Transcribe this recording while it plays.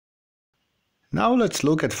Now let's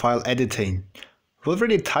look at file editing. We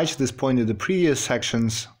already touched this point in the previous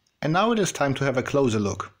sections, and now it is time to have a closer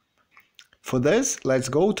look. For this, let's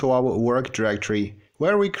go to our work directory,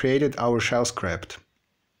 where we created our shell script.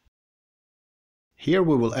 Here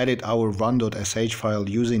we will edit our run.sh file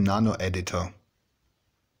using Nano editor.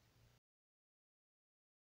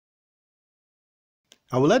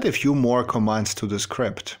 I will add a few more commands to the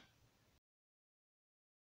script.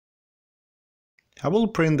 I will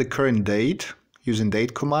print the current date using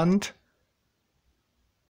date command.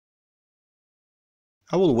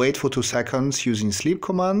 I will wait for 2 seconds using sleep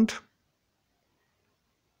command.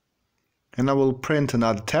 And I will print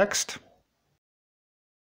another text.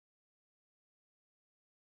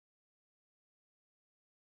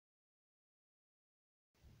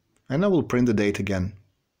 And I will print the date again.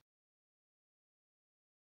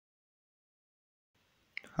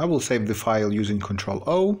 I will save the file using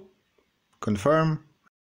Ctrl-O, confirm,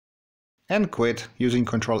 and quit using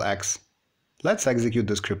Ctrl-X. Let's execute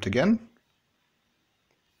the script again.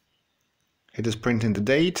 It is printing the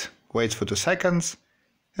date, waits for 2 seconds,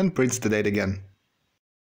 and prints the date again.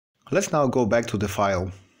 Let's now go back to the file.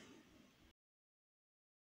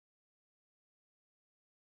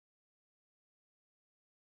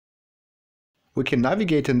 We can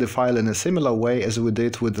navigate in the file in a similar way as we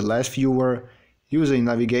did with the last viewer, using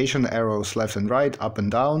navigation arrows left and right, up and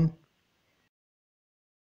down.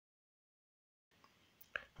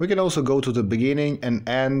 We can also go to the beginning and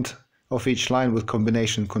end of each line with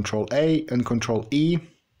combination Ctrl-A and Ctrl-E.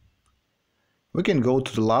 We can go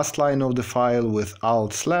to the last line of the file with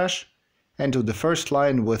Alt/ and to the first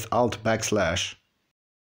line with Alt/.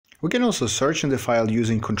 We can also search in the file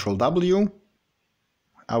using Ctrl-W.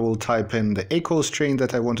 I will type in the echo string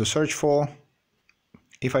that I want to search for.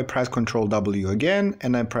 If I press Ctrl-W again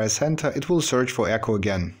and I press Enter, it will search for echo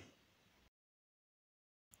again.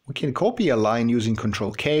 We can copy a line using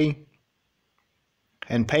Ctrl-K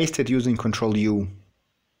and paste it using Ctrl-U.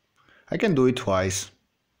 I can do it twice.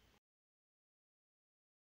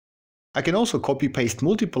 I can also copy-paste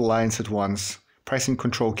multiple lines at once, pressing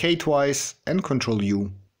Ctrl-K twice and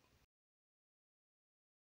Ctrl-U.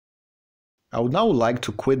 I would now like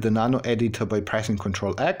to quit the Nano editor by pressing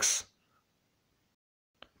Ctrl-X,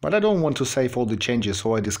 but I don't want to save all the changes,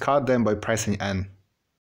 so I discard them by pressing N.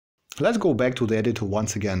 Let's go back to the editor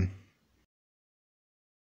once again.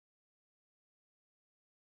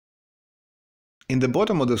 In the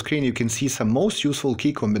bottom of the screen you can see some most useful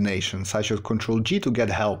key combinations, such as Ctrl-G to get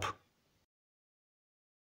help.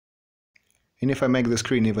 And if I make the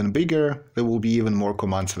screen even bigger, there will be even more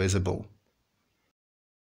commands visible.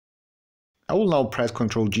 I will now press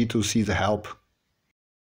Ctrl-G to see the help.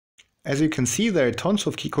 As you can see, there are tons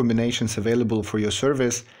of key combinations available for your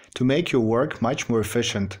service to make your work much more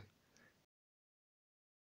efficient.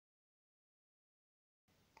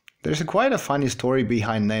 There's quite a funny story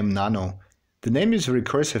behind name Nano. The name is a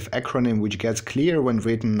recursive acronym which gets clear when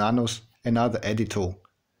written nanos another editor.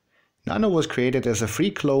 Nano was created as a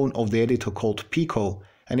free clone of the editor called Pico,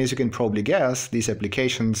 and as you can probably guess, these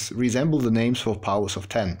applications resemble the names for powers of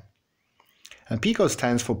 10. And Pico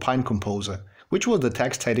stands for Pine Composer, which was the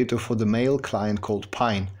text editor for the mail client called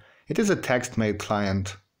Pine. It is a text mail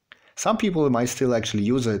client. Some people might still actually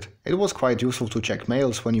use it. It was quite useful to check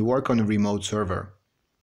mails when you work on a remote server.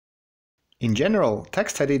 In general,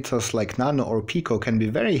 text editors like Nano or Pico can be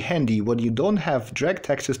very handy when you don't have direct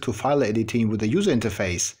access to file editing with a user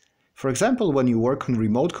interface. For example, when you work on a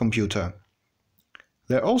remote computer.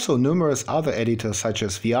 There are also numerous other editors such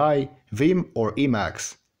as VI, Vim or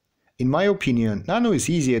Emacs. In my opinion, Nano is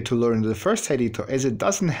easier to learn than the first editor as it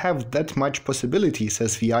doesn't have that much possibilities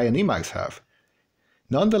as VI and Emacs have.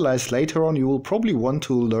 Nonetheless, later on you will probably want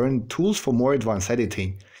to learn tools for more advanced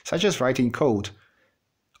editing, such as writing code.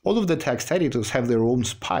 All of the text editors have their own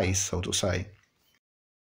spice, so to say.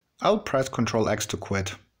 I'll press Ctrl-X to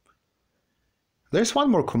quit. There's one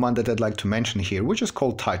more command that I'd like to mention here, which is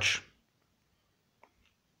called touch.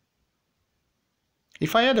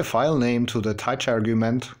 If I add a file name to the touch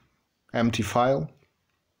argument, empty file,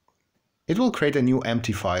 it will create a new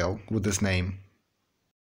empty file with this name.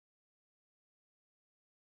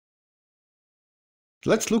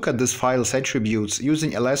 Let's look at this file's attributes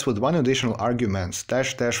using ls with one additional argument,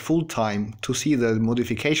 --fulltime, to see the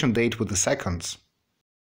modification date with the seconds.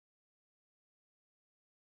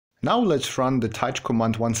 Now let's run the touch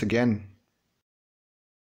command once again.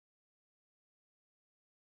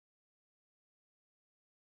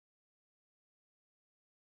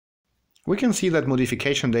 We can see that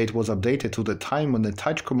modification date was updated to the time when the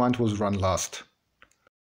touch command was run last.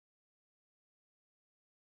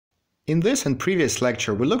 In this and previous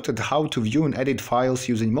lecture, we looked at how to view and edit files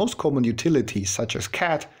using most common utilities such as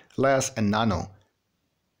cat, las, and nano.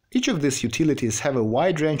 Each of these utilities have a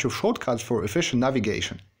wide range of shortcuts for efficient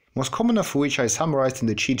navigation, most common of which I summarized in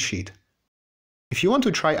the cheat sheet. If you want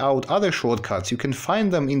to try out other shortcuts, you can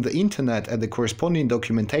find them in the internet at the corresponding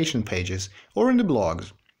documentation pages or in the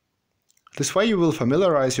blogs. This way you will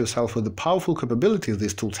familiarize yourself with the powerful capabilities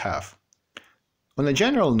these tools have. On a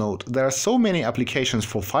general note, there are so many applications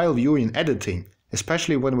for file viewing and editing,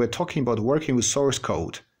 especially when we're talking about working with source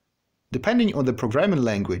code. Depending on the programming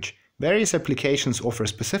language, various applications offer a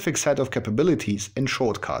specific set of capabilities and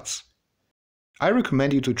shortcuts. I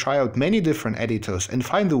recommend you to try out many different editors and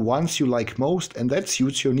find the ones you like most and that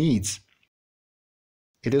suits your needs.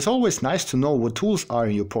 It is always nice to know what tools are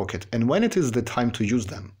in your pocket and when it is the time to use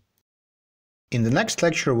them. In the next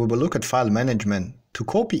lecture we will look at file management, to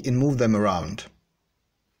copy and move them around.